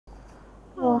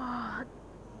Jó.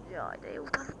 Jaj, de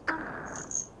jót aludtam.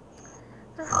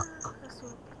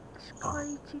 Leszünk egy kis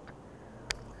kajicsit.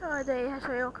 Jaj, de éhes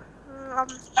vagyok.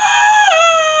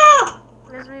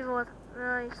 Ez mi volt?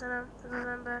 Jaj, Istenem, ez az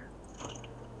ember.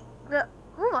 De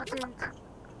hova tűnt?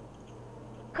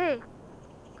 Hé!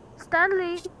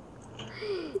 Stanley!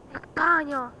 Egy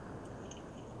bánya!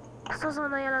 Ezt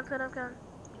azonnal jelentkenem kell.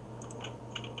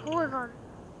 Hol van?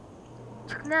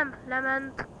 Csak nem,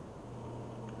 lement.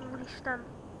 Úristen.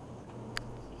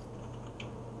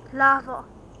 Láva.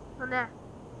 Na ne.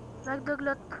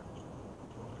 Megdöglött.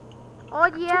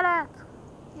 Adj jelet!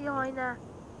 Jaj, ne.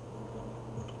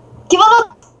 Ki van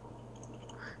ott?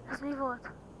 Ez mi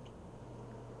volt?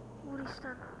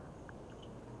 Úristen.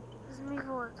 Ez mi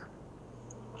volt?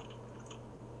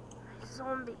 Egy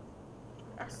zombi.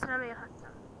 Ezt remélhettem.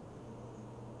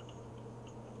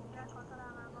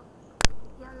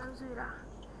 Jellemző rá.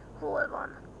 Hol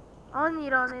van?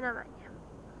 Annyira azért nem menjem.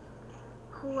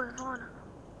 Hol van?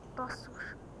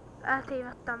 Basszus.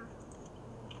 Eltévedtem.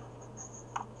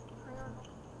 Nagyon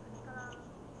találom.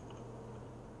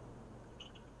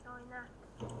 Jaj, ne.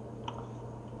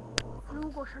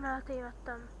 Lúgosan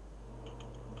eltévedtem.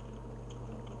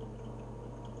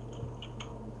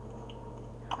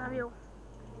 Nem jó.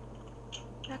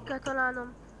 Meg kell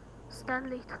találnom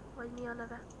Stanley-t, vagy mi a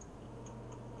neve.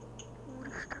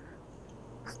 Úristen.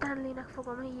 Stanley-nek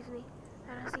fogom hívni.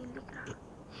 Erre ez illik rá.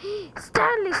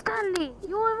 Stanley! Stanley!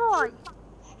 Jól vagy?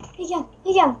 Igen,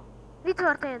 igen. Mi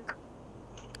történt?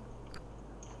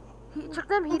 Csak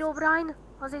nem herobrine,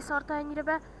 azért szarta ennyire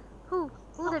be. Hú,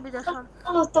 de büdös van.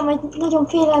 Hallottam egy nagyon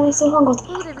félelmésző hangot.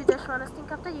 Hú, de büdös van, ezt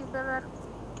inkább tegyük be, mert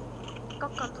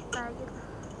kakkantottál egyet.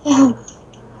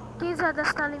 Képzeld el,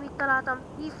 Stanley, mit találtam.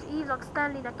 Hívlak,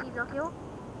 Stanleynek hívlak, jó?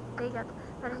 Téged,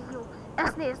 mert ez jó.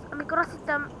 Ezt nézd, amikor azt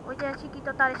hittem, hogy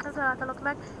elcsikítottál és nem találtalak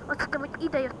meg, azt hittem, hogy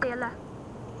ide jöttél le.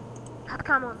 Hát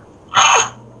come on.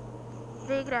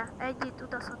 Végre, együtt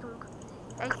utazhatunk.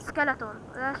 Egy skeleton,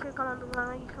 az első kalandunk már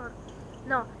meg is van.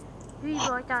 Na, hülye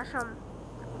bajtársam.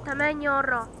 Te menj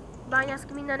arra, bányász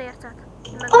ki minden ércet.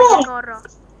 Én meg megyek arra.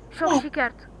 Sok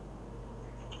sikert.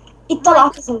 Itt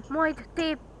találkozunk. Majd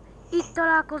tép. Itt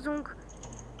találkozunk.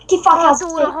 6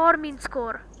 Kifákázunk. óra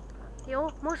 30-kor. Jó?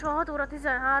 Most van 6 óra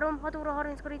 13, 6 óra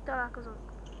 30-kor itt találkozunk.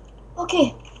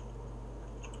 Oké.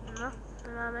 Na,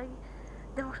 már meg.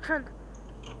 De most csönd.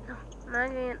 Na,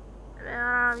 megint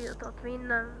rám jutott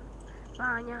minden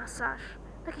bányászás.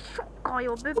 Neki sokkal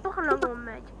jobb, ő barlangon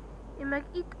megy. Én meg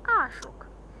itt ások.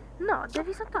 Na, de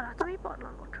viszont találtam egy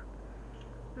barlangot.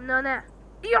 Na ne.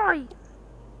 Jaj!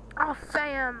 A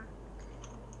fejem!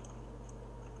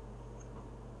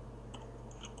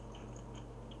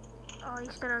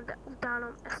 Istenem, de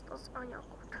utálom ezt az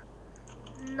anyagot.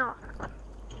 Na,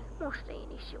 most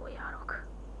én is jól járok.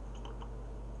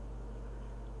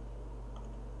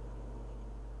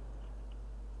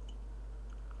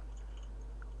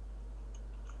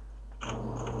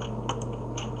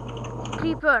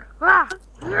 Creeper!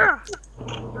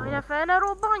 Jaj, ne fel, ne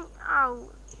robbanj! Áú!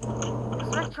 Ez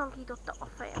megcsonkította a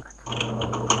fejemet.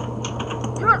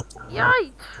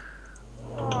 Jaj!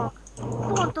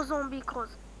 Pont a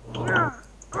zombikhoz.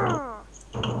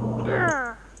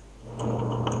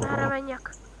 Merre menjek?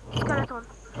 Skeleton.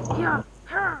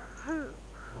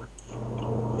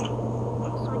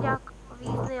 Azt mondják, a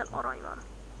víznél arany van.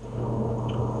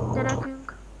 De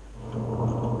nekünk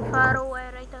Fáró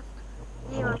elrejtett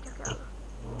gyémántja kell.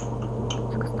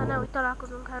 Csak aztán nehogy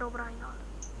találkozunk herobrine-nal.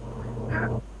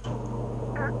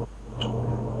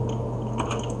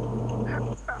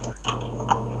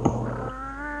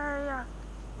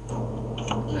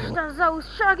 Isten Zeus,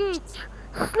 segíts!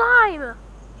 Slime!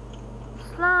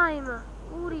 Slime!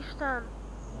 Úristen!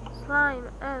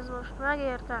 Slime, ez most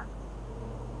megérte.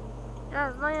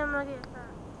 Ez nagyon megérte.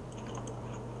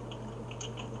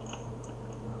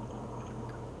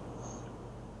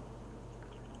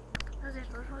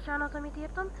 Ezért most bocsánat, amit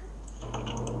írtam.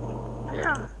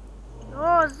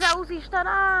 Ó, Zeus Isten!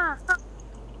 Á!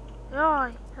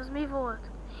 Jaj, ez mi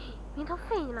volt? Mintha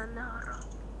fény lenne arra.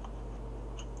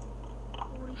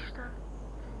 Úristen.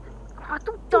 Hát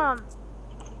tudtam!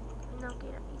 Minden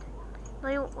kéne ide. Na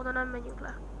jó, oda nem menjünk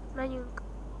le. Menjünk.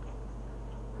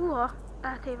 Húha,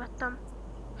 eltévedtem.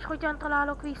 És hogyan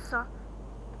találok vissza?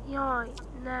 Jaj,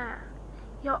 ne.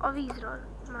 Ja, a vízről.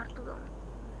 Már tudom.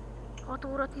 6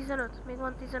 óra 15, még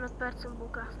van 15 percünk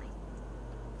bukászni.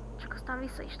 Csak aztán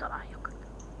vissza is találjuk.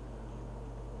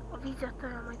 A vizet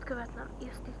olyan majd követnem,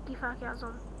 ezt itt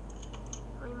kifákjázom,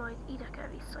 hogy majd ide kell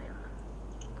visszajönnöm.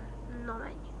 Na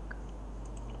menjünk.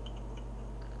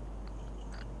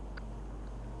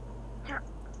 Ja.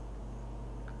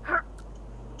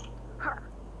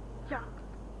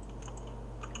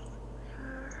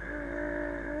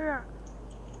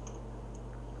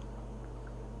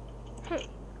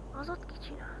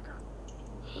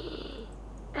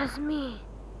 Ez mi?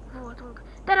 Voltunk.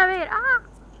 Te nem ér! Ah!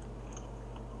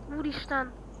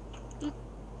 Úristen! Itt...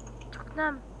 Csak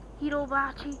nem. Hiro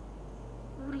bácsi.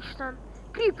 Úristen.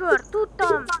 Creeper!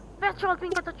 Tudtam! Becsalt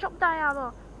minket a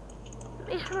csapdájába!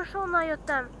 És most honnan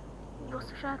jöttem?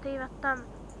 Basszus, eltévedtem.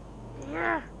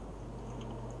 Yeah.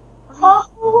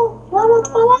 Van ott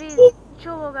A valaki? víz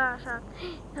csomogását.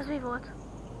 Ez mi volt?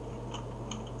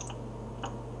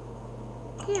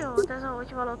 Ki volt ez,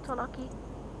 ahogy valott valaki?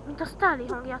 Mint a Stanley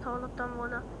hangját hallottam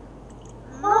volna.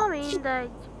 Na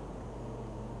mindegy.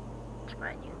 Csak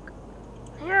menjünk.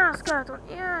 Ja, skeleton.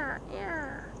 Ja,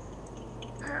 ja.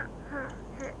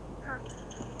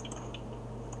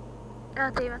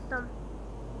 Eltévedtem.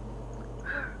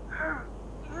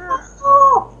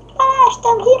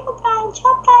 Beestem, herobrine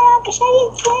csapdájába,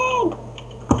 segítség!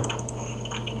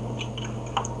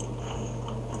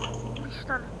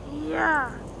 Úristen. Ja.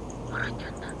 Maradj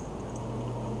önne.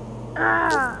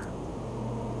 Ah.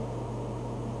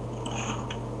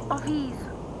 A víz.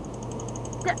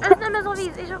 De ez nem ez a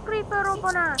víz, és a creeper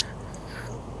robbanás.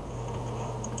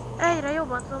 Egyre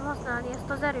jobban tudom használni ezt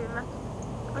az erőmet.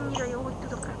 Annyira jó, hogy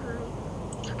tudok repülni.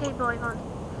 Csak egy baj van.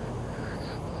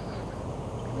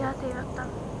 Eltévedtem.